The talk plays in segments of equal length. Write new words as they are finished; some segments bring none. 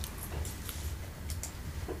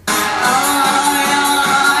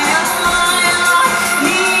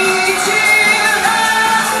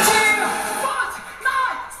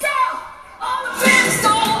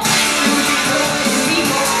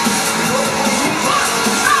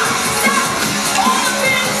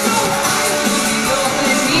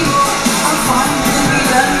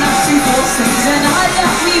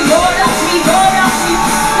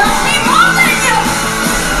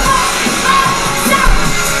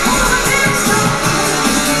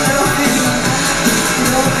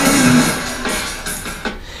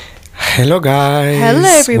Hello guys. Hello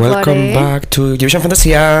everybody. Welcome back to EUROVISION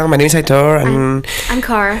Fantasia. My name is Aitor and I'm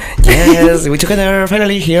Cara. Yes, we're together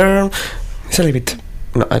finally here. It's a little bit,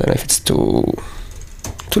 no, I don't know if it's too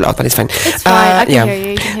loud, but it's fine. It's fine. I can hear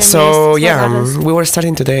you. You can hear me. So we were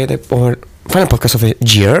starting today our final podcast of the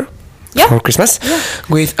year. Yeah. For Christmas,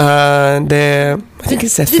 with I think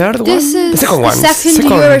it's the third one. This is the second one. Second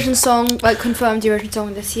Eurovision song, like confirmed Eurovision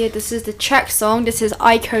song this year. This is the Czech song. This is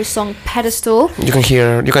Aiko's song Pedestal. You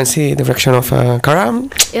can see the reaction of Cara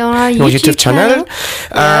on our YouTube channel.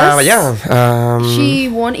 Yes. She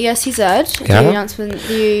won ESTZ. The announcement,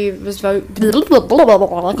 the result.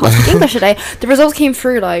 English today. The results came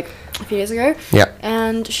through like a few days ago. Yeah.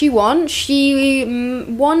 And she won. She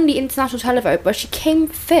won the international televote, but she came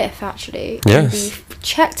fifth actually in the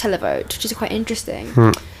Czech televote, which is quite interesting.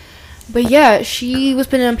 But yeah, she was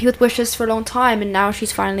been on people's wishes for a long time, and now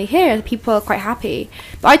she's finally here. People are quite happy.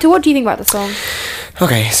 But Aito, what do you think about the song?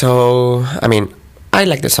 Okay, so I mean, I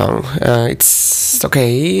like the song. It's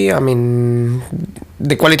okay. I mean,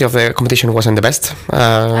 the quality of the competition wasn't the best.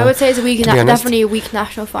 I would say it's definitely a weak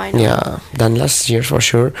national final. Yeah, than last year for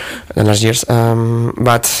sure.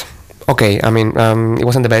 But okay, I mean, it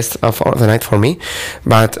wasn't the best of the night for me,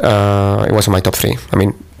 but it was in my top 3. I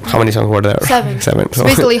mean, how many songs were there? 7. So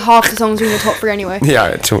basically half the songs were in the top 3 anyway.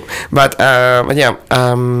 Yeah, true. But yeah,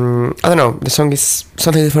 I don't know. The song is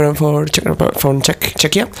something different for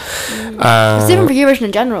Czechia. It's different for Eurovision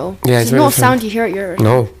in general. Yeah, it's not a sound you hear at Eurovision.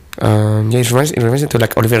 No. Yeah, it reminds me to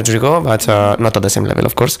like Olivia Rodrigo, but not at the same level,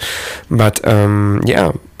 of course. But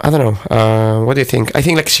yeah, I don't know. What do you think? I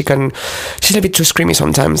think like she's a bit too screamy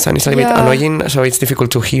sometimes, and it's a little bit annoying. So it's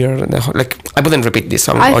difficult to hear. I wouldn't repeat this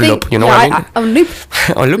song on loop. You know what I mean? On loop.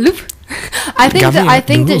 On loop. I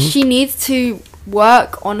think that she needs to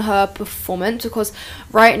work on her performance, because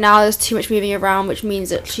right now there's too much moving around, which means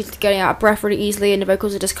that she's getting out of breath really easily, and the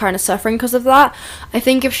vocals are just kind of suffering because of that. I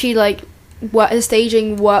think if she the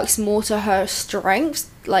staging works more to her strengths,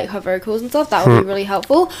 like her vocals and stuff, that would be really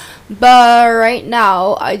helpful. But right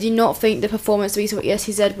now, I do not think the performance we saw at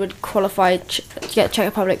ESTZ would get Czech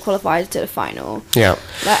Republic qualified to the final. Yeah.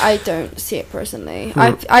 I don't see it personally.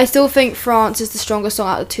 I still think France is the strongest song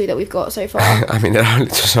out of the 2 that we've got so far. I mean, there are only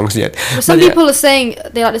 2 songs yet. But some people are saying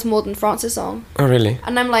they like this more than France's song. Oh, really?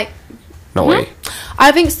 And I'm like, no way.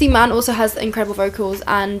 I think Steve Mann also has incredible vocals,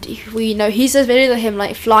 and we know he says videos of him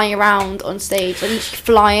like flying around on stage, and he's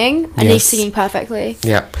flying and he's singing perfectly.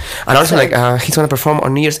 Yeah, and also he's gonna perform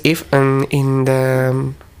on New Year's Eve in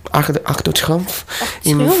the Arc de Triomphe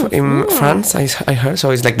in France. I heard,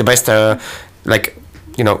 so it's like the best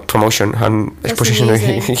promotion and exposition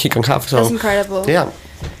he can have. So that's incredible. Yeah.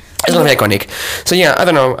 It's gonna be iconic. So yeah, I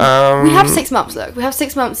don't know. We have 6 months. Look, we have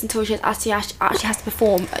 6 months until she actually has to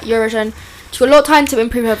perform at Eurovision. She's got a lot of time to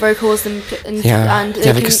improve her vocals and they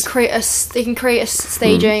can create a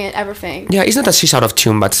staging and everything. Yeah, it's not that she's out of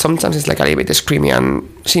tune, but sometimes it's like a little bit screamy, and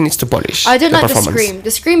she needs to polish. I don't like the scream.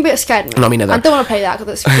 The scream bit scared me. No, me neither. I don't want to play that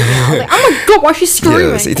because it's screaming. I was like, oh my god, why is she screaming?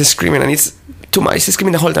 Yes, it is screaming, and it's too much. She's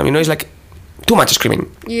screaming the whole time. You know, it's like too much screaming.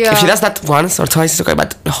 Yeah. If she does that once or twice, it's okay,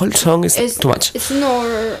 but the whole song is too much. It's not.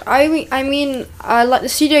 I mean, like the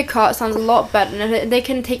studio cut sounds a lot better, and they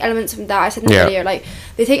can take elements from that. I said in the video, like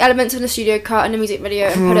they take elements from the studio cut and the music video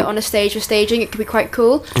and put it on a stage for staging. It could be quite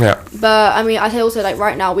cool. Yeah. But I mean, I say also like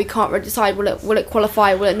right now we can't really decide will it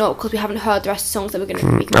qualify, will it not, because we haven't heard the rest of the songs that we're going to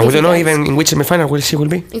be. And we don't know even in which semi-final she will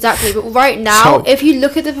be. Exactly, but right now, if you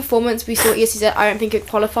look at the performance we saw at ESTZ, I don't think it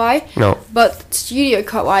qualify. No. But studio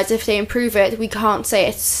cut wise, if they improve it, we can't say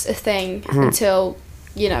it's a thing until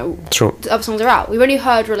the other songs are out. We've only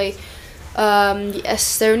heard really the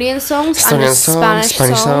Estonian songs and the Spanish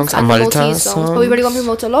songs and the Maltese songs, but we've already gone through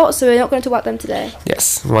Malta a lot, so we're not going to talk about them today.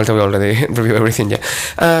 Yes, Malta we already reviewed everything.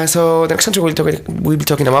 So the next country we'll be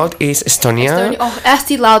talking about is Estonia.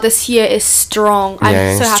 Eesti Laul this year is strong.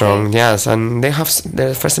 I'm so happy. Yes, and they have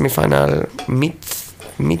their first semi-final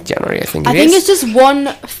mid-January, I think. I think it's just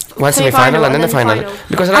one semi-final and then the final.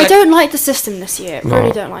 Because I don't like the system this year. I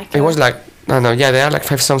really don't like it. It was like, there are like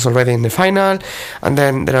 5 songs already in the final, and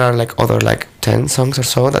then there are like other 10 songs or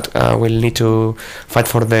so that will need to fight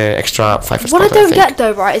for the extra 5 spots. What I don't get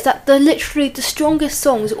though, right, is that literally the strongest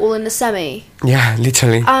songs are all in the semi. Yeah,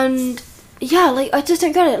 literally. And yeah, I just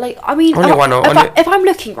don't get it. I mean, if I'm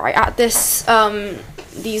looking right at this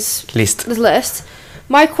this list,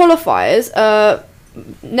 my qualifiers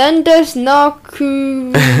Nendes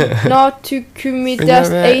Natukumidas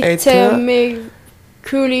Eitemi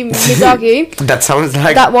Kuli Midagi. That sounds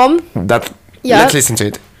like that one. Yeah. Let's listen to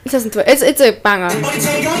it. Let's listen to it. It's a banger.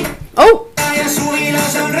 Oh.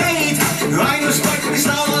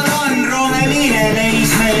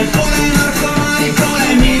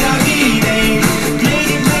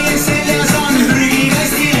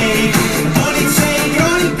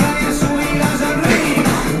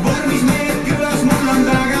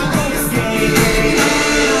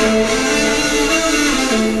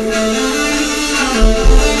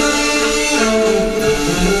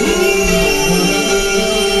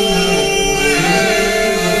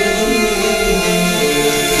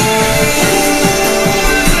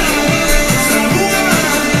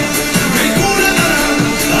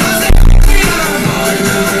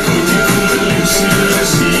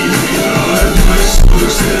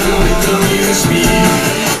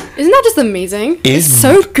 that just amazing? It's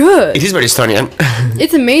so good. It is very Estonian.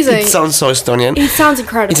 It's amazing. It sounds so Estonian. It sounds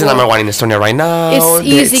incredible. It's the number 1 in Estonia right now. It's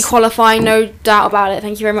easily qualifying, no doubt about it.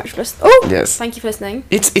 Thank you very much for listening. Oh, yes. Thank you for listening.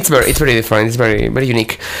 It's very different. It's very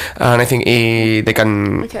unique, and I think they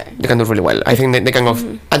can do really well. I think they can go.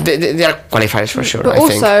 They are qualifiers for sure. But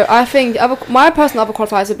I think my personal other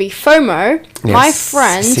qualifiers would be FOMO, My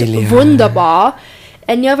Friend, Cecilia. Wunderbar,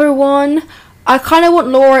 and the other one. I kind of want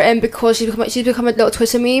Laura in because she's become a little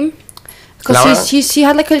Twitter meme. Because she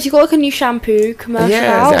got like a new shampoo commercial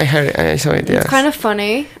out. I saw it. It's kind of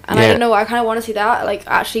funny, and I don't know. I kind of want to see that like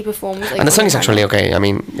actually performed. Like, and the song is actually okay. I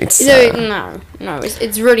mean, it's no.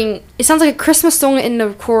 It's really. It sounds like a Christmas song in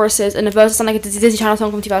the choruses, and the verses sound like a Disney Channel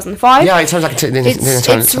song from 2005. Yeah, it sounds like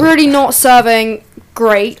it's really not serving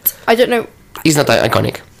great. I don't know. It's not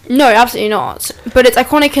iconic. No, absolutely not. But it's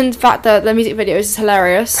iconic in the fact that the music video is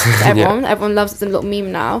hilarious to everyone. Everyone loves the little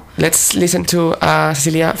meme now. Let's listen to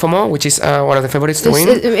Cecilia FOMO, which is one of the favorites to win.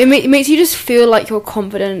 It makes you just feel like you're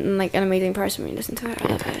confident and like an amazing person when you listen to it.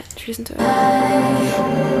 Should we listen to it?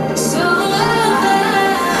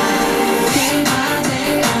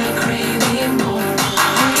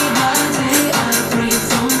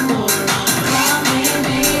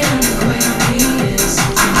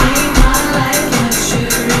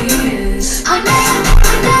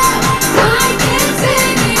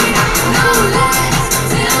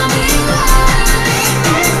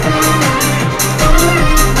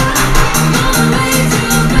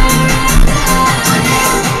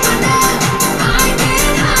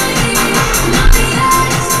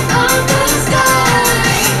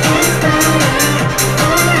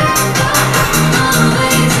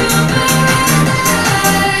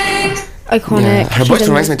 Iconic. Yeah. Her voice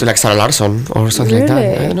reminds me to like Sarah Larsson or something like that.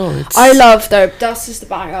 I don't know. I love though. That's just a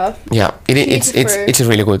banger. Yeah, it's a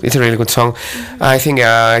really good song. I think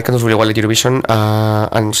it can do really well at Eurovision,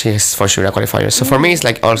 and she is for sure a qualifier. So for me, it's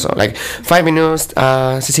like also like 5 minutes.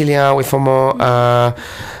 Cecilia with FOMO.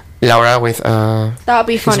 Laura with that would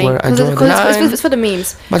be funny because it's for the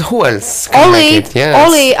memes. But who else? Ollie,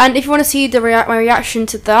 Ollie, and if you want to see my reaction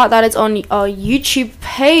to that is on our YouTube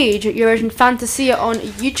page, Eurovision Fantasia on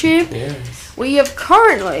YouTube. Yes. We have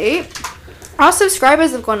currently our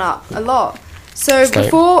subscribers have gone up a lot. So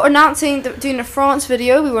before announcing doing the France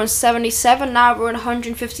video, we were on 77. Now we're on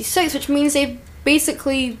 156, which means they've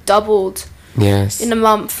basically doubled. Yes. In a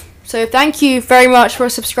month. So thank you very much for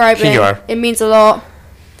subscribing. Here you are. It means a lot.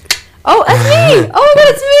 Oh, it's me! Oh my god,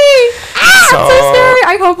 it's me! Ah, I'm so scary!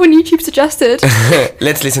 I hope when YouTube suggested.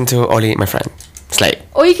 Let's listen to Ollie, my friend. Slay.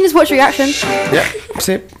 Or you can just watch reaction. Yeah,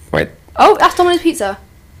 see? Wait. Oh, that's Domino's Pizza.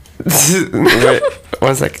 Wait,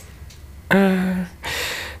 1 sec.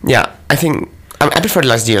 Yeah, I think I prefer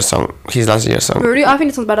last year's song. His last year's song. Really? I think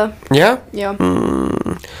this one's better. Yeah? Yeah.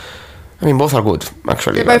 I mean, both are good,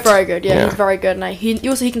 actually. They're both very good, yeah. He's very good. And he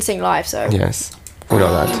can sing live, so. Yes, we know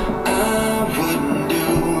that.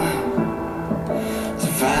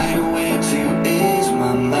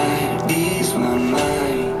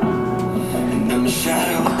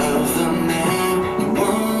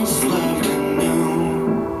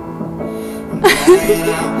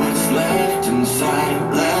 What's left inside.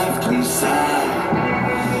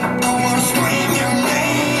 I wanna scream your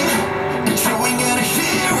name, but you ain't gonna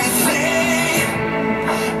hear a thing.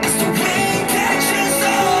 As the wind catches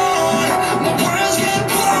on, my words get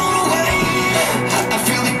blown away. I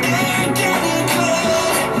feel the air getting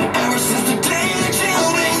cold, ever since the day that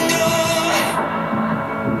you've been gone.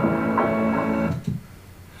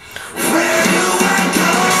 Where do I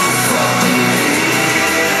go from here?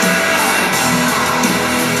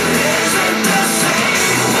 Is it the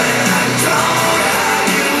same when I don't have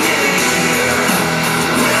you near?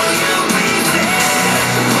 Will you be there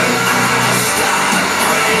when I stop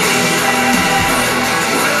breathing?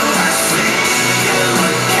 Will I see you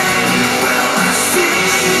again? Will I see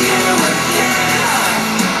you again?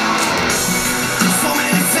 So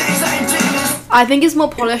many things I did. I think it's more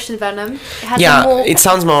polished than Venom. It had It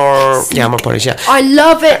sounds more polished. Yeah, I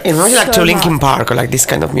love it. it reminds me like so to Linkin much. Park or like this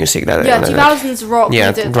kind of music that. 2000s rock.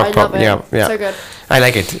 Yeah, music, rock I pop. love it. Yeah. So good. I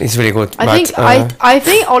like it. It's really good. I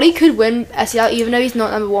think Ollie could win SEL even though he's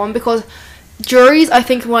not number 1 because juries I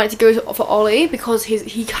think wanted to go for Ollie because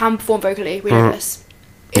he can perform vocally. We know this.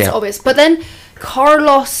 It's obvious. But then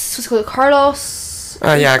Carlos Carlos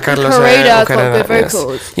Correa got good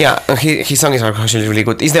vocals. Yes. Yeah, his song is actually really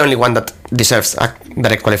good. It's the only one that deserves a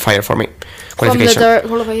direct qualifier for me. Qualification. From the direct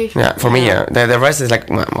qualification. Yeah, for me, yeah. The rest is like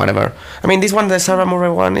whatever. I mean, this one, the Sarah Murray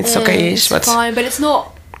one, it's okay-ish, but it's fine, but it's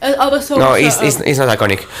not. Other songs. No, it's not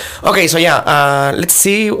iconic. Okay, so let's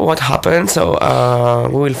see what happens. So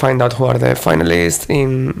we will find out who are the finalists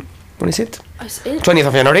in When is it? 20th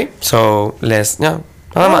of January. So let's in a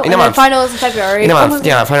month. Finals in February. In a month,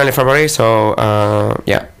 final in February. So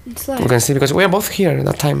we can see because we are both here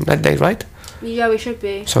at that day, right? Yeah, we should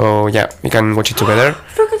be. So we can watch it together.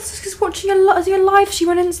 Francisca's watching a live. She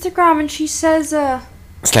went on Instagram and she says,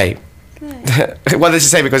 Slay. What did she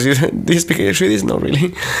say? Because you speak Swedish, not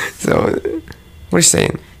really. So, what is she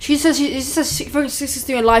saying? She says Francisca's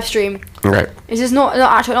doing a live stream. Okay. This is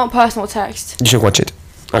not personal text. You should watch it.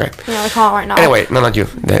 Okay. Yeah, I can't right now. Anyway, no, not you.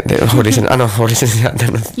 Who listen? I know who listens. Yeah,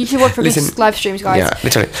 you should watch Francisca's live streams, guys. Yeah,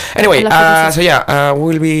 literally. Anyway,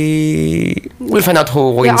 we'll find out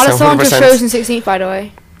who wins. Yeah, Alessandra show's in 16th, by the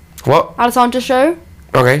way. What? Alessandra show.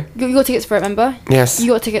 Okay. You got tickets for it, remember? Yes.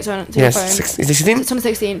 You got tickets on it. Yes. Is it 16th? It's on the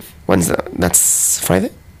 16th. When's that? That's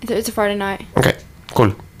Friday? It's a Friday night. Okay.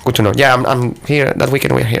 Cool. Good to know. Yeah, I'm here. That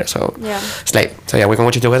weekend we're here, so it's late. So we can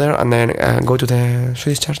watch it together and then go to the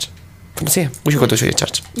Swedish church. Fantasia. We should go to Swedish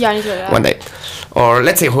church. Yeah, I need to go there. One day. Or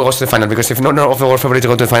let's see who goes to the final, because if none of our favorites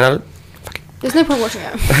go to the final, fuck it. There's no point watching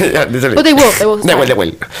it. Yeah, literally. But they will. They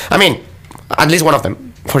will. I mean, at least one of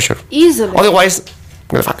them, for sure. Easily. Otherwise,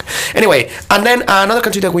 what the fuck. Anyway, and then another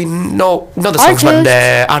country that we know the songs, but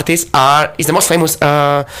the artists is the most famous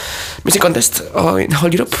music contest in the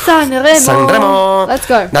whole Europe. Sanremo. Let's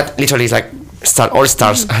go. That literally is like all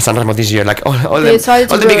stars Sanremo this year. Like all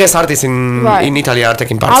the biggest artists in Italy are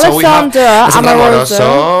taking part. Alessandra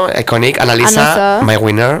Amoroso, iconic. Annalisa, my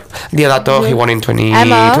winner. Diodato, he won in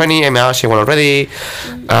 2020. Emma, she won already.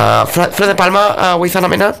 Fred de Palma with Ana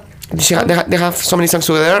Mena. They have so many songs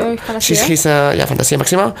together. He's Fantasia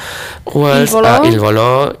Maxima. Who else? Il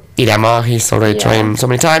Volo. Irama, he's already trying so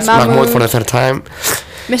many times. Mahmoud for the third time.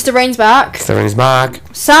 Mr. Rain's back.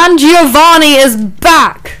 San Giovanni is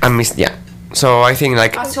back. So I think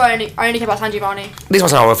like that's why I only care about San Giovanni. This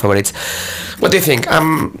was our favorites. What do you think?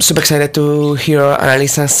 I'm super excited to hear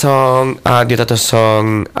Annalisa's song, Diodato's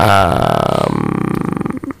song,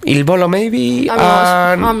 Il Volo maybe.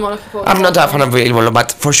 I'm not looking forward to I'm not a fan of Il Volo,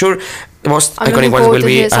 but for sure the most iconic ones will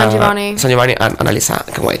be San Giovanni and Annalisa.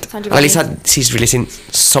 I can't wait. Annalisa, she's releasing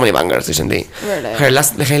so many bangers recently. Really? Her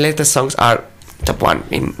latest songs are top 1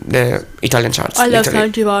 in the Italian charts. I love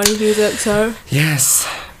San Giovanni music, so yes.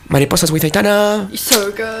 Mariposas with Aitana.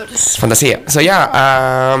 So good. It's Fantasia. So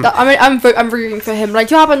I'm rooting for him.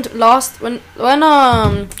 Like, what happened last when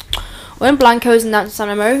Blanco's announced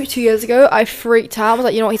Sanremo 2 years ago, I freaked out. I was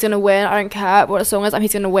like, you know what, he's gonna win. I don't care what the song is.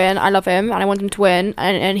 He's gonna win. I love him, and I want him to win.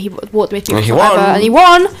 And he walked me through forever, and he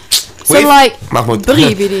won. So like, Mahmoud.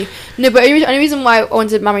 Really. No, but the only reason why I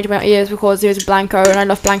wanted Mami to win is because he was Blanco, and I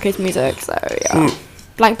love Blanco's music. So yeah,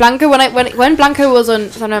 Blanco. When Blanco was on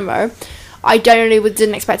Sanremo, I genuinely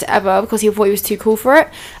didn't expect it ever because he thought he was too cool for it.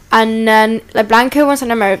 And then like Blanco on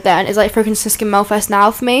Sanremo then is like Francisca Melfest now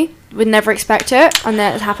for me. Would never expect it, and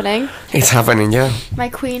then it's happening. It's happening, yeah. My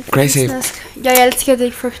queen. Crazy. Yeah, let's get the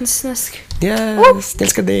Francisca. Yes,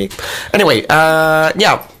 let's get the. Anyway,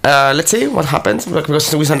 let's see what happens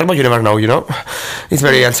because with Sanremo you never know, you know. It's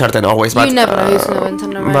very uncertain always. But you never know who's gonna win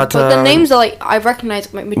Sanremo. But the names are like I recognize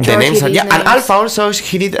like majority. The names of these names. And Alpha also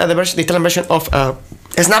he did the Italian version of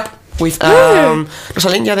Snap with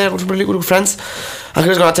Rosalinda. They're really good friends, and he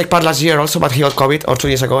was gonna take part last year also, but he got COVID or 2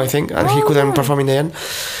 years ago I think, and he couldn't perform in the end.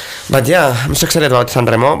 But yeah, I'm so excited about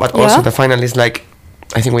Sanremo. But also the final is like,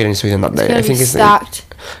 I think we're in Sweden that day. I think it's stacked.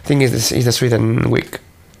 I think it's the Sweden week.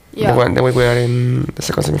 Yeah. The week we are in the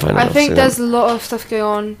second semi-final. I think there's a lot of stuff going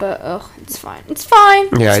on, but it's fine. It's fine.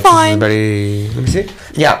 Yeah, it's fine. Very. Let me see.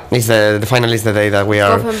 Yeah, it's the final is the day that we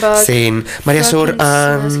are seeing Maria Sur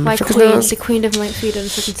and my queen, the queen of my Sweden.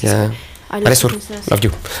 Yeah. Maria Sur, love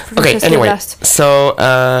you. Okay, anyway, so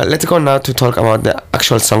let's go now to talk about the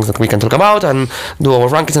actual songs that we can talk about and do our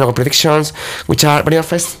rankings and our predictions, which are Benidorm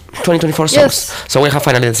Fest 2024 songs. Yes. So we have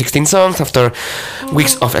finally the 16 songs after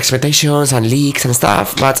weeks of expectations and leaks and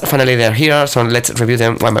stuff, but finally they're here, so let's review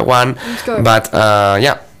them one by one. Let's go. But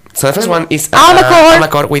so the first one is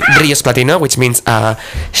Almacore with Brillos Platino, which means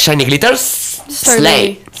shiny glitters.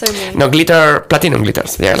 Slay. So me. No, glitter, platinum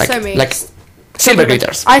glitters. They're like silver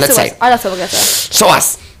glitters, let's say. I love silver glitters. So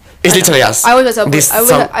us. It's literally us. I always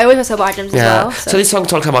wear silver items as well. So this song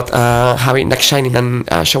talks about having like shining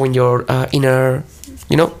and showing your inner,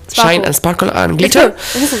 you know, sparkle. Shine and sparkle and glitter.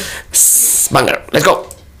 Listen. Banger. Let's go.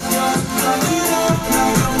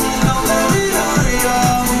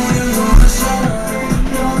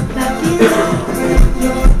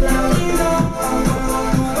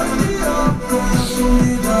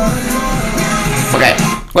 Okay,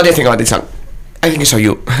 what do you think about this song? I think it's so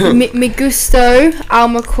you. Me gusto,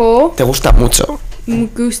 Almacore. Te gusta mucho. Me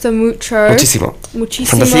gusta mucho. Muchísimo.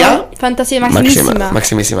 Muchísimo. Fantasia? Fantasia maximissima.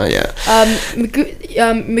 Maximísima, yeah.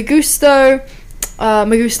 Me gusta.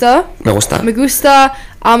 Me gusta. Me gusta. Me gusta.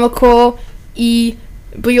 Amaco y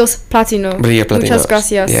brillos platino. Brillo platino. Muchas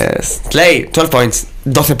gracias. Yes. Slay, 12 points.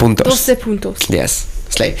 12 puntos. 12 puntos. Yes.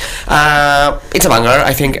 Slay. It's a banger.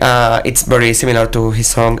 I think it's very similar to his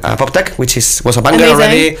song Pop Tech, which was a banger Amazing.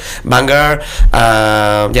 already. Banger.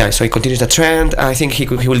 Yeah, so he continues the trend. I think he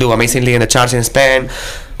will do amazingly in the charts in Spain.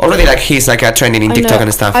 Already, like, he's like a trending in TikTok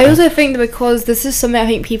and stuff. I also think that because this is something I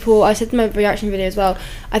think people, I said in my reaction video as well,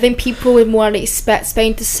 I think people would more expect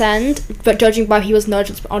Spain to send, but judging by people's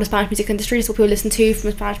knowledge on the Spanish music industry, it's what people listen to from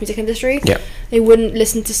the Spanish music industry. Yeah. They wouldn't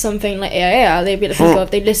listen to something like they'd be like,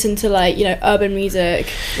 they'd listen to, like, you know, urban music,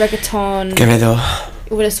 reggaeton, Quevedo.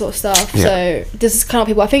 all this sort of stuff. Yeah. So this is kind of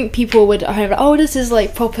people, I think people would be like, oh, this is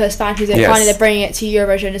like proper Spanish music. Yes. Finally they're bringing it to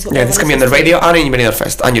Eurovision. Yeah, this can be on the radio and in Benidorm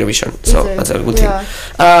Fest and Eurovision, so that's a good thing.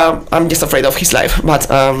 I'm just afraid of his life, but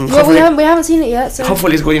well, we haven't seen it yet, so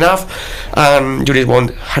hopefully it's good enough, and Judith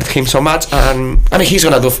won't hurt him so much, and I mean he's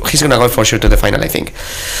gonna go for sure to the final, I think.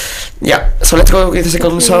 Yeah, so let's go with the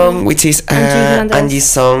second song, which is Angie's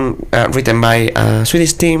song, written by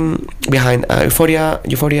Swedish team behind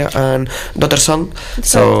Euphoria and Daughter Song.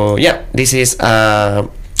 So yeah, this is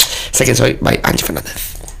Second Soy by Angie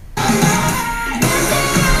Fernandez.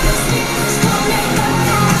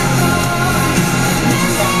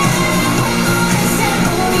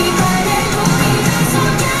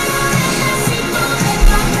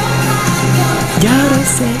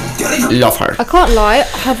 Love her. I can't lie,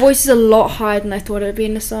 her voice is a lot higher than I thought it would be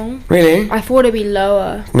in the song. Really? I thought it'd be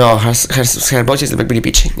lower. No, her voice is really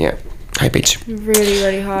pitchy. Yeah, high pitch. Really,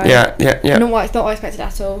 really high. Yeah. Not what I expected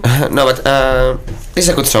at all. No, but this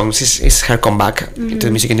is a good song. This is her comeback into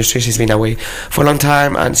the music industry. She's been away for a long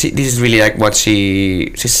time, and this is really like what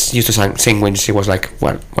she's used to sing when she was like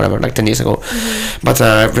whatever, like 10 years ago. But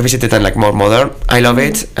revisited and like more modern. I love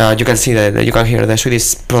it. You can see you can hear the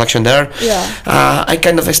Swedish production there. Yeah. I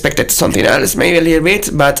kind of expected something else, maybe a little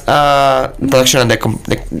bit, but the production and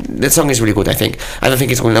the song is really good. I think. I don't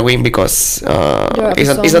think it's going to win because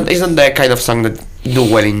it's not the kind of song that do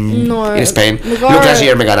well in Spain. Look last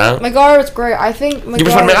year, Megara. Megara was great. I think You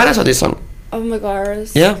prefer Megaras or this song? Oh,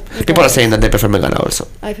 Megaras. Yeah? People are saying that they prefer Megara also.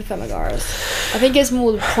 I prefer Megaras. I think it's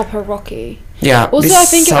more proper rocky. Yeah, also, this I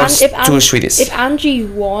think sounds too Swedish. If Angie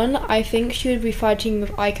won, I think she would be fighting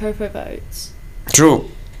with Aiko for votes. True,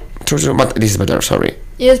 but this is better, sorry.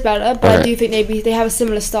 It is better, but Okay. I do think they have a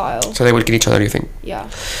similar style. So they will kill each other, you think? Yeah.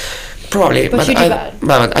 Probably, But she'd do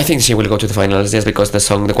but I think she will go to the finals just because the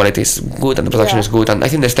song, the quality is good and the production is good, and I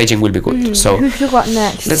think the staging will be good. So who should we got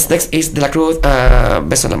next? next is De La Cruz,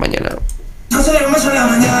 Beso en la Mañana.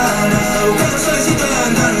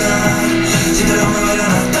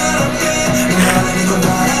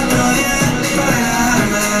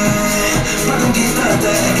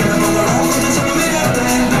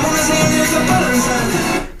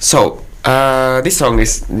 So this song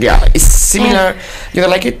is it's similar. You don't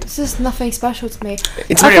like it? It's just nothing special to me.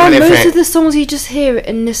 It's I very find most different. of the songs you just hear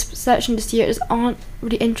in this section this year just aren't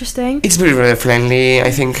really interesting. It's very, very friendly.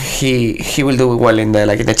 I think he will do well in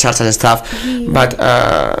the charts and stuff. But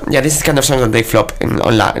this is kind of song that they flop in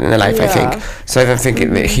the live. I think so. I don't think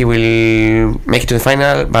he will make it to the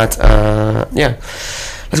final. But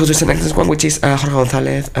let's go to the next one, which is Jorge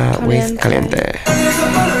González with Caliente.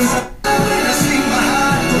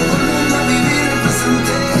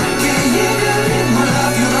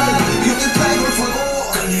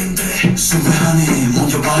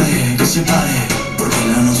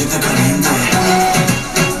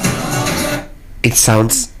 It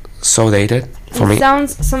sounds so dated for me. It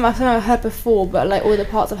sounds something I've heard before, but like all the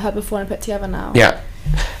parts I've heard before and put together now. Yeah,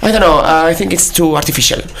 I don't know. I think it's too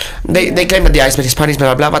artificial. They claim that I speak Spanish,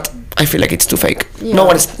 blah blah blah, but I feel like it's too fake. Yeah.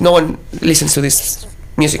 No one listens to this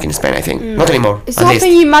music in Spain. I think not anymore. It's at something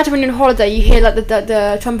least. you imagine when you're on holiday. You hear like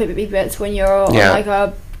the trumpet bits when you're on like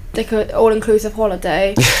a all-inclusive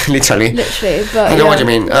holiday. Literally, but I know what you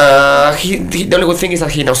mean. The only good thing is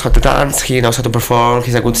that he knows how to dance, he knows how to perform,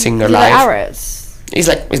 he's a good singer live. Like Aritz.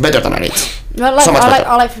 It's better than Aritz.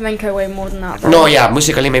 I like flamenco way more than that. Though. No, yeah,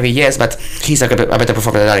 musically maybe yes, but he's like a better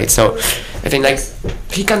performer than Aritz. So I think like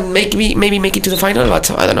he can maybe make it to the final,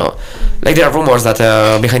 but I don't know. Like there are rumors that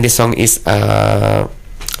behind this song is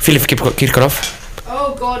Philip Kirkorov.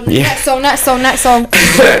 Oh god, Yeah. next song. Next song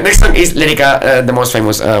Next song is Lyrica, the most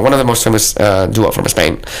famous, one of the most famous duo from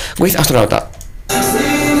Spain, with Astronauta.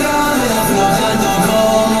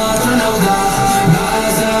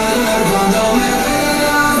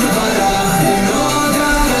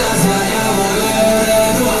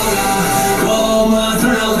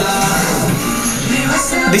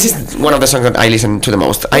 this is one of the songs that I listen to the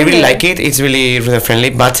most. I really like it. It's really radio friendly,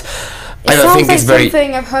 but I don't think it's very. It sounds like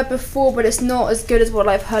something I've heard before, but it's not as good as what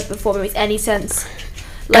I've heard before. If it makes any sense.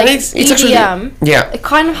 Like it's EDM, actually, it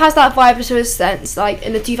kind of has that vibe to a sense, like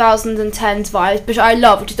in the 2010s vibes, which I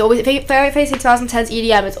love, which is always, if I say 2010s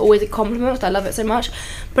EDM, it's always a compliment, because I love it so much,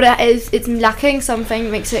 but it's lacking something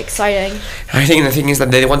that makes it exciting. I think the thing is that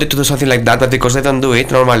they wanted to do something like that, but because they don't do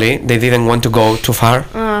it normally, they didn't want to go too far,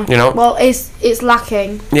 you know? Well, it's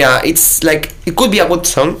lacking. Yeah, it's like, it could be a good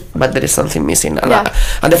song, but there is something missing. And,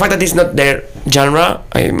 and the fact that it's not their genre,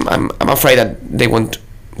 I'm afraid that they won't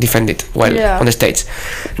defend it well on the stage,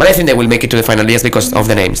 but I think they will make it to the final just because of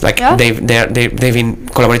the names. Like they've been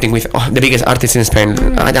collaborating with the biggest artists in Spain,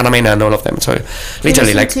 Ana Mena and all of them. So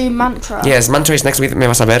literally, like to Mantra. Yes, Mantra is next with Me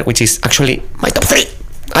Vas a Ver, which is actually my top 3.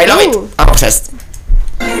 I love it. I'm obsessed.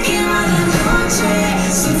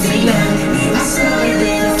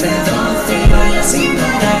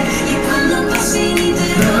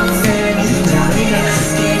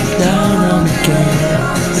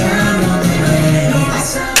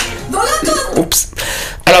 Oops.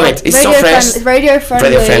 I love it. It's so fresh. It's radio friendly.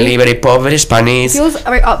 Radio friendly, very pop, very Spanish. It feels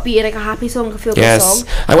very upbeat and like a happy song, a feel-good song.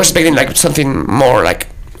 I was expecting like something more like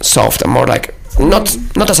soft and more like not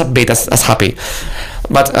as upbeat as happy.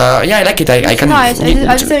 But yeah, I like it. I can. Nice.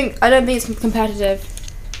 I don't think it's competitive.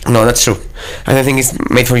 No, that's true. I don't think it's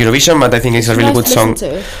made for Eurovision, but I think it's a really good song.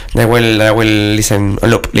 I will listen a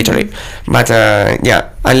loop, literally. But yeah,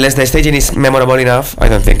 unless the staging is memorable enough, I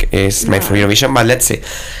don't think it's made for Eurovision. But let's see.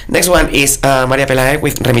 Next one is María Pelae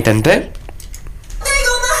with Remitente.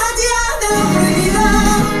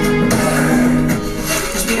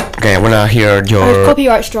 Okay, I wanna hear your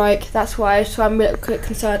copyright strike. That's why. So I'm a bit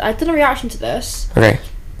concerned. I did a reaction to this. Okay.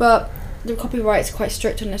 But the copyright is quite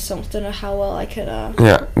strict on this song, so I don't know how well I could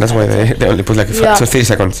yeah, that's why they only put like 30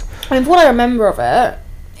 seconds. I mean, what I remember of it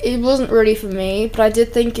wasn't really for me, but I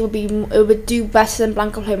did think it would do better than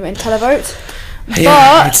Blanca Pluma in Televote.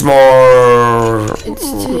 Yeah, it's more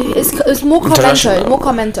it's more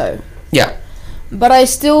commento. Yeah. But I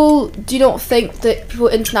still do not think that people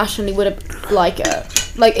internationally would like it.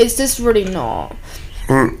 Like, it's just really not.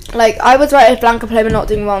 Like, I was right if Blanca Pluma not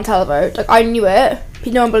doing well on Televote. Like, I knew it.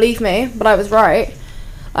 No one believed me, but I was right.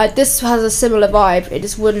 Like, this has a similar vibe. It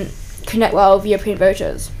just wouldn't connect well with European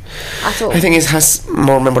voters at all. I think it has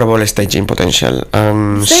more memorable staging potential.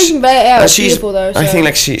 Staging better, beautiful though. So. I think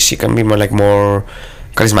like she can be more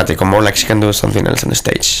charismatic, or more like she can do something else on the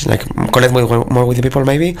stage, like connect more with the people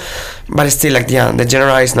maybe. But still, like the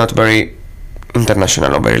genre is not very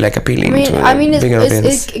international or very like appealing to a bigger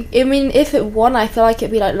audience. If it won, I feel like it'd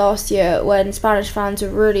be like last year when Spanish fans were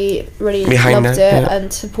really behind loved it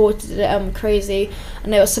and supported it crazy,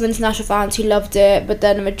 and there were some international fans who loved it, but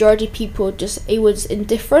then the majority of people it was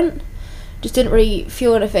indifferent, just didn't really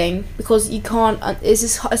feel anything, because you can't.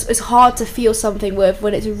 It's hard to feel something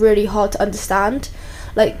when it's really hard to understand.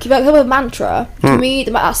 Like, with Mantra, to me,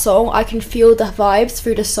 that song, I can feel the vibes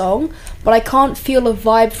through the song, but I can't feel a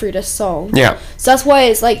vibe through the song. Yeah. So that's why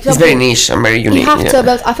it's like... It's very niche and very unique. You have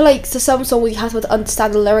to... I feel like to some songs you have to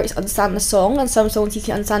understand the lyrics, understand the song, and some songs you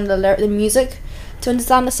can understand the music to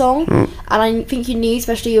understand the song. And I think you need,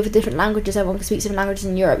 especially with different languages, everyone can speak different languages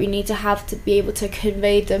in Europe, you need to be able to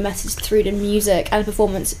convey the message through the music and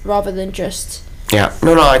performance rather than just... Yeah.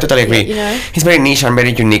 No, I totally agree. You know? It's very niche and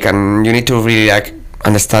very unique, and you need to really like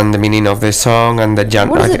understand the meaning of the song and the genre.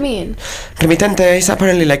 What does it mean? Remitente is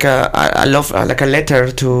apparently like a love, like a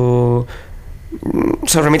letter to.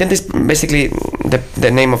 So remitente is basically the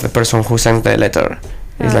name of the person who sends the letter.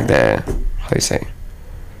 It's like how do you say?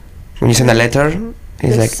 When you send a letter,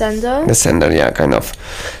 it's like sender. The sender, yeah, kind of.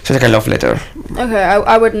 So it's like a love letter. Okay,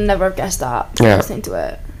 I would never have guessed that. Listening to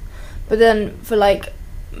it, but then for like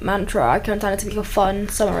Mantra, I can understand it to be a fun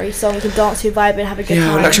summery song. You can dance to, vibe and have a good time.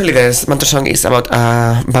 Yeah, well, actually, this Mantra song is about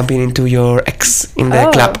bumping into your ex in the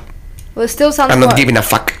club. Well, it still sounds. I'm not giving a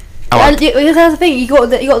fuck. That's the thing. You got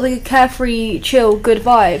the carefree, chill, good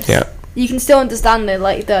vibes. Yeah. You can still understand it,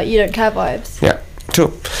 like the you don't care vibes. Yeah.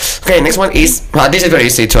 True. Okay, next one is this is very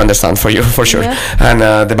easy to understand for you for sure, and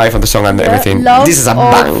the vibe of the song and everything. Love this is a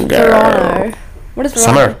banger. Verano. What is Verano?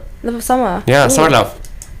 Summer. Love of Summer. Yeah, Summer Love.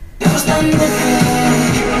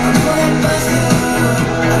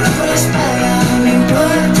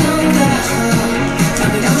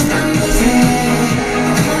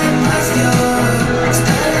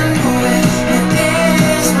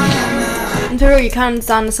 You can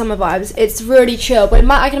understand the summer vibes. It's really chill, but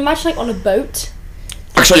I can imagine like on a boat.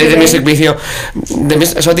 Actually, the music video,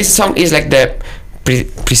 so this song is like the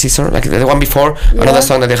predecessor, like the one before. Another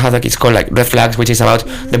song that they have, like it's called like Red Flags, which is about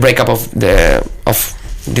the breakup of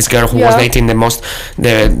this girl who was dating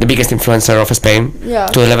the biggest influencer of Spain,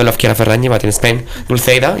 to the level of Chiara Ferragni, but in Spain,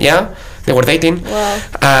 Dulceida, they were dating. Wow.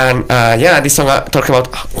 And this song talks about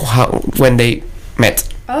when they met.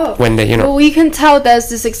 Oh. When they, Well, you can tell there's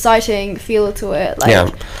this exciting feel to it.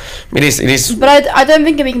 Like, it is. But I don't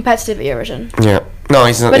think it'd be competitive at Eurovision. Yeah. No,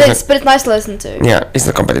 it's not. But it's nice to listen to. Yeah, it's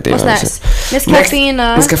not competitive. What's next? Miss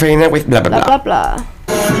Caffeina. Miss Caffeina with blah blah blah. Blah blah blah.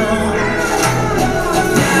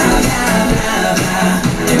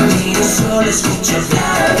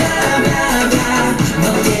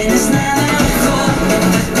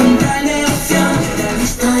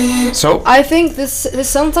 So I think this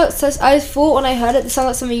sounds like, I thought when I heard it, this sounds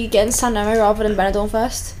like something you get in San Remo rather than Benidorm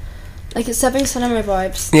Fest. Like it's having San Remo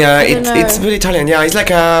vibes. Yeah, it's really Italian. Yeah, it's like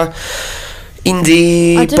a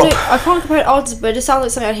indie pop. I can't compare it artists, but it just sounds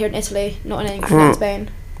like something I'd hear in Italy, not in Spain.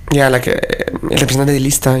 Yeah, like Representante di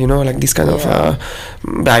Lista, you know, like this kind of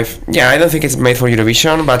vibe. Yeah, I don't think it's made for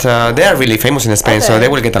Eurovision, but they are really famous in Spain, so they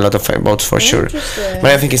will get a lot of votes for sure. But I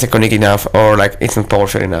don't think it's iconic enough, or like it's not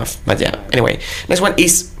powerful enough. But yeah, anyway, next one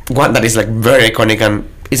is one that is like very iconic, and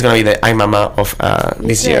it's gonna be the I Mama of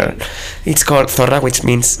this year. It's called Zorra, which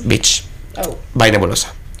means bitch. Oh. By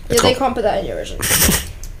Nebulosa. Yeah, they can't put that in Eurovision.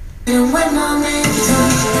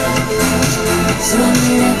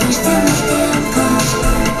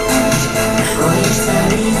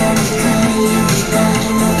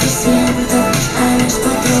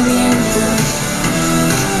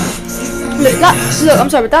 Look, I'm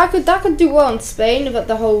sorry, but that could do well in Spain with like,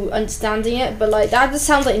 the whole understanding it, but like that just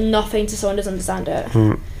sounds like nothing to someone who doesn't understand it.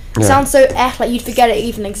 It sounds so like you'd forget it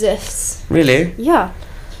even exists. Really? Yeah.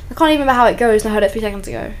 I can't even remember how it goes, and I heard it 3 seconds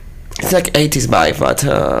ago. It's like 80s vibe, but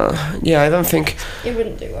I don't think it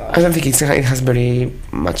wouldn't do well. I don't think it has very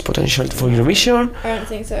much potential for Eurovision. I don't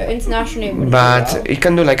think so. Internationally, it wouldn't but do well. It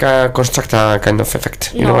can do like a Constructa kind of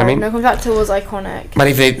effect. You know what I mean? No, Constructa was iconic. But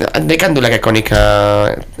if they can do like iconic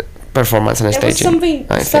performance on a stage. There was something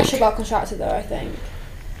special about Constructa, though. I think.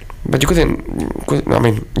 But you couldn't. I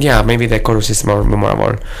mean, yeah, maybe the chorus is more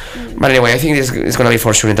memorable. But anyway, I think it's gonna be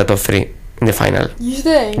for sure in the top 3. In the final. You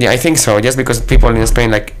think? Yeah, I think so. Just because people in Spain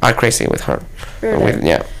like are crazy with her.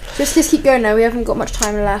 Really? Just keep going now. We haven't got much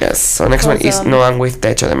time left. Yes. So next one is No One with Te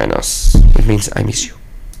Echo de Menos. It means I miss you.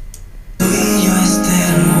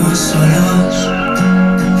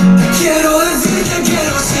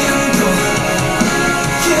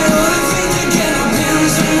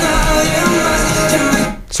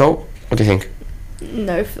 So, what do you think?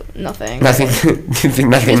 No, nothing. Nothing. You think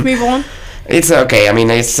nothing? Let's move on. It's okay. I mean,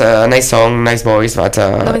 it's a nice song, nice voice, but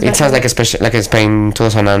it sounds like a Spain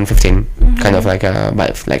 2015 kind of like a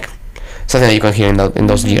vibe, like something that you can hear in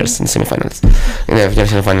those years in semifinals, in the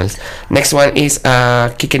semifinals. Next one is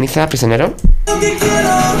Kikeniza Prisionero.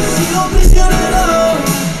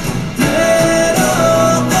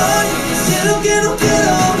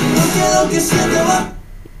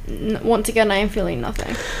 Once again, I am feeling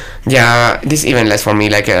nothing. Yeah, this even less for me.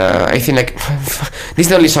 Like I think like this is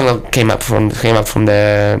the only song that came up from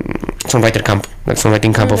the songwriter camp, like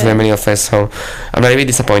songwriting camp of the Many of Fest. So I'm a little bit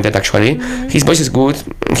disappointed actually. His voice is good.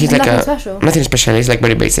 He's like nothing special. He's like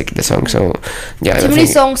very basic, the song. So yeah. Too many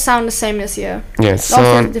songs sound the same this year. Yes.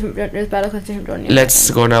 So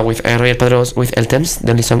let's go now with Roger Padrós with El Temps,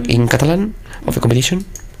 the only song in Catalan of the competition.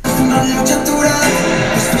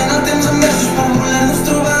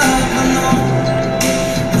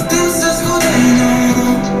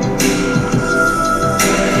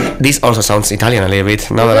 This also sounds Italian a little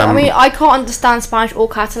bit. I mean, I can't understand Spanish or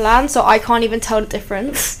Catalan, so I can't even tell the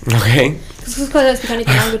difference. Okay. Because I don't speak any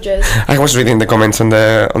languages. I was reading the comments on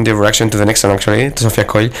the reaction to the next one actually, to Sofia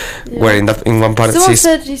Coll, where in one part she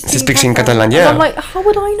speaks in Catalan. Yeah. And I'm like, how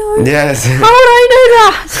would I know? Yes. How would I know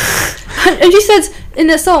that? and she said in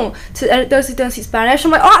the song to those who don't speak Spanish,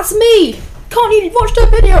 I'm like, oh, that's me. Can't you watch the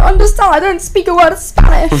video understand? I don't speak a word of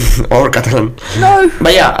Spanish. Or Catalan. No.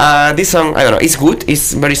 But yeah, this song, I don't know, it's good.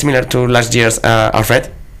 It's very similar to last year's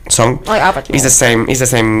Alfred song. It's the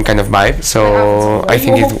same kind of vibe. So I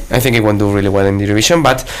think it won't do really well in the Eurovision.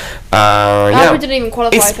 But Alfred didn't even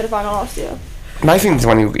qualify for the final last year. But I think this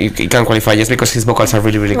one you can qualify just because his vocals are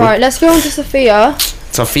really good. Right, let's go on to Sofia.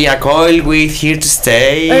 Sofia Coll with Here to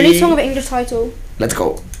Stay. Only song with an English title. Let's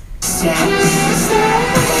go.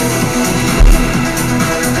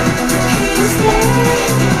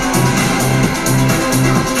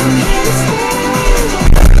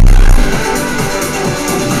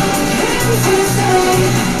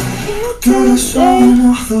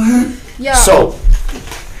 Yeah. So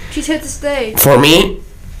she's here to stay. For me,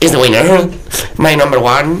 is the winner. My number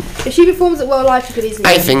one. If she performs it well live, she could easily.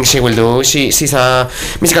 I think she will do. She's a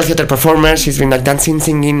musical theater performer. She's been like dancing,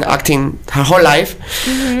 singing, acting her whole life.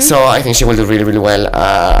 So I think she will do really, really well.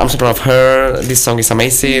 I'm so proud of her. This song is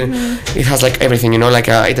amazing. It has like everything, you know, like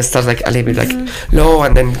it starts like a little bit like low,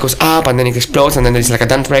 and then it goes up, and then it explodes, and then there's like a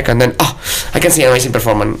dance break, and then I can see an amazing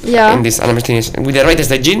performance in this. And with the right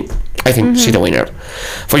staging, I think she's the winner.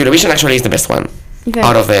 For Eurovision, actually, is the best one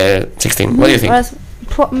out of the 16. What do you think?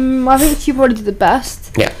 I think she probably did the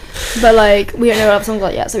best. Yeah. But like we don't know what other songs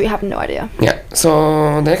like yet, so we have no idea. Yeah. So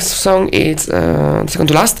the next song is second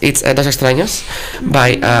to last. It's Dos Extraños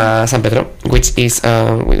by San Pedro, which is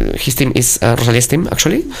his team is Rosalia's team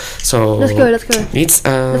actually. So let's go. It's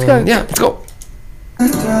let's go. Yeah, let's go.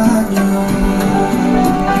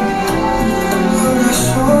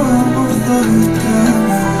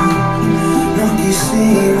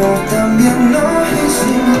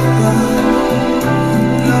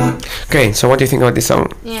 Okay, so what do you think about this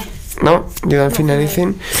song? Yeah. No? You don't think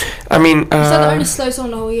anything? I mean... it's like the only slow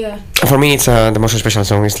song the whole year. For me, it's the most special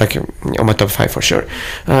song. It's like on my top 5 for sure.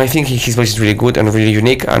 I think his voice is really good and really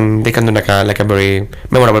unique, and they can do like a very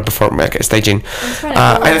memorable performance, like staging.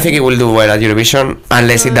 I don't think it will do well at Eurovision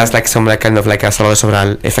unless it does like some like kind of like a Salvador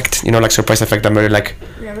Sobral effect, you know, like surprise effect and very like...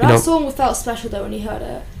 Yeah, but that song felt special though when you heard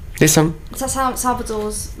it. This song? That's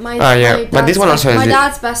Salvador's. But this one also my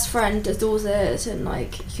dad's best friend adores it, and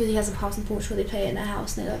like he has a house in Portugal, they play it in their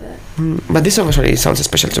house and they love it. But this song actually sounds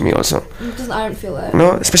special to me also. I don't feel it.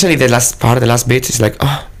 No, especially the last part, the last bit is like,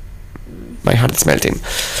 my heart is melting.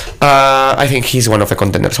 I think he's one of the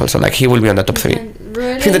contenders also. Like he will be on the top 3.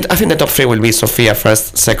 Really? I think the top 3 will be Sofia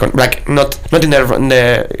first, second, like not in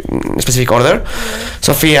the specific order.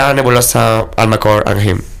 Sofia, Nebulosa, Almacor, and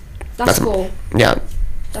him. That's cool. Yeah.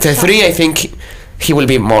 The 3, I think he will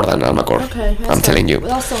be more than Almacor. Okay, I'm telling you.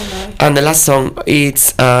 Last song though. And the last song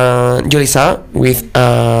it's Yolisa with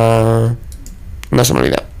no se me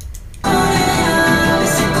olvida.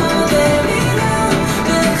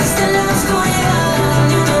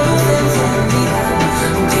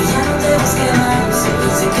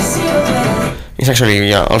 It's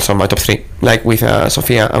actually also my top 3, like with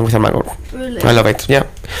Sofia and with Almacor. Really? I love it. Yeah,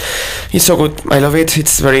 it's so good. I love it.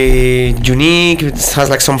 It's very unique. It has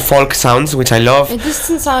like some folk sounds, which I love. It just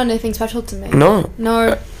doesn't sound anything special to me. No.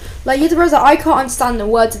 Like you suppose that I can't understand the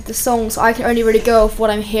words of the song, so I can only really go off what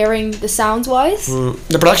I'm hearing the sounds wise.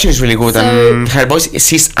 The production is really good, and her voice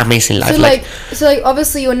is amazing live. So like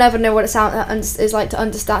obviously you'll never know what it sounds is like to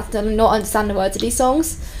understand and not understand the words of these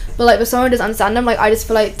songs. But like if someone doesn't understand them, like I just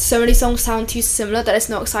feel like so many songs sound too similar that it's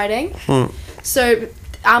not exciting. So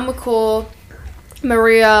Almacor,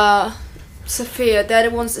 Maria, Sofia, they're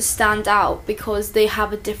the ones that stand out because they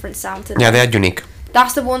have a different sound to them. Yeah, they are unique.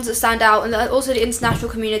 That's the ones that stand out, and also the international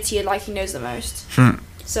community are liking those the most.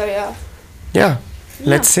 So yeah.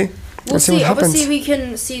 Let's see. Let's see what happens. Obviously we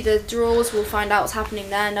can see the draws. We'll find out what's happening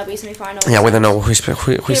there, and there'll be semi-finals. Yeah, we don't know who's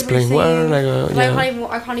playing well.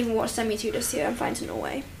 I can't even watch semi-2 this year. I'm flying to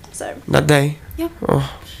Norway, so that day. Yeah.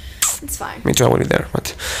 Oh, it's fine. Me too. I will be there,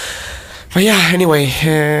 but yeah. Anyway,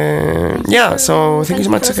 So thank you so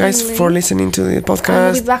much, guys, for listening to the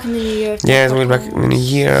podcast. We'll be back in the new year. Yes, we'll be back in a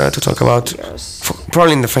year to talk about.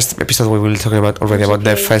 Probably in the first episode, we will be talking about already about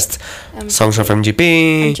the first songs of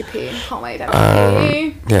MGP. Can't wait.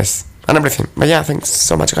 MGP. Yes. And everything. But yeah, thanks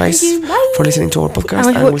so much, guys, for listening to our podcast.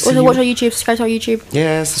 And also watch our YouTube, subscribe to our YouTube.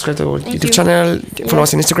 Yes, subscribe to our YouTube channel, follow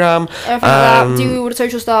us on Instagram. Everything like that, do all the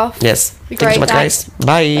social stuff. Yes. Thank you so much, guys.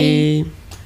 Bye.